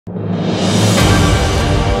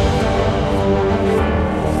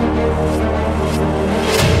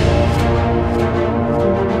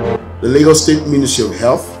The Lagos State Ministry of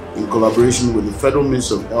Health, in collaboration with the Federal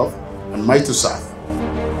Ministry of Health and MitoSAT,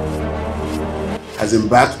 has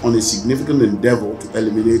embarked on a significant endeavor to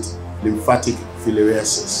eliminate lymphatic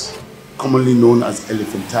filariasis, commonly known as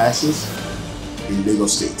elephantiasis, in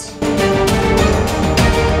Lagos State.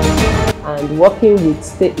 And working with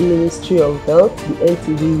State Ministry of Health, the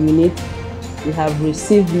NTD unit, we have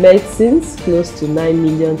received medicines, close to 9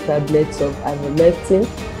 million tablets of ivermectin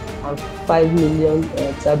and 5 million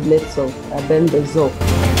tablets of albendazole.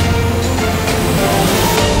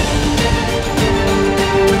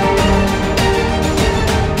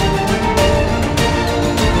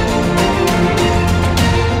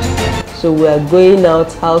 So we are going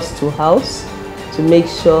out house to house to make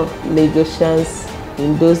sure Lagosians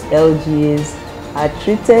in those LGAs are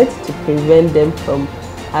treated to prevent them from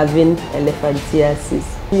having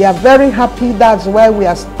elephantiasis. We are very happy. That's why we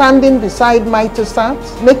are standing beside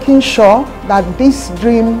MitoSAT, making sure that this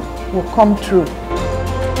dream will come true.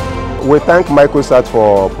 We thank MitoSAT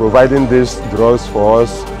for providing these drugs for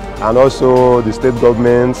us and also the state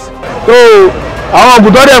governments. So, àwọn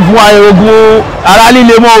ògùntọ́ dẹ̀ fún àyè ogun ara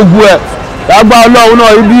líle mọ́ ogun ẹ̀ lágbà Ọlọ́run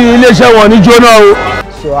náà ibi iléeṣẹ́ wọn ní jóná o.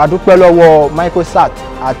 So a dúpẹ́ lọ́wọ́ MitoSAT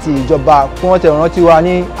àti ìjọba fún wọ́n tẹ̀ rántí wa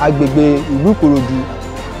ní agbègbè ìlú Ìkòròdú.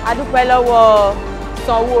 A dúpẹ́ lọ́wọ́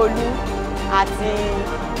Sanwó-Olú àti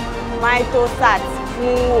MitoSAT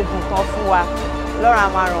fún ògùn tán fún wa. Ọlọ́run á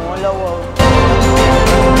máa ràn wọ́n lọ́wọ́.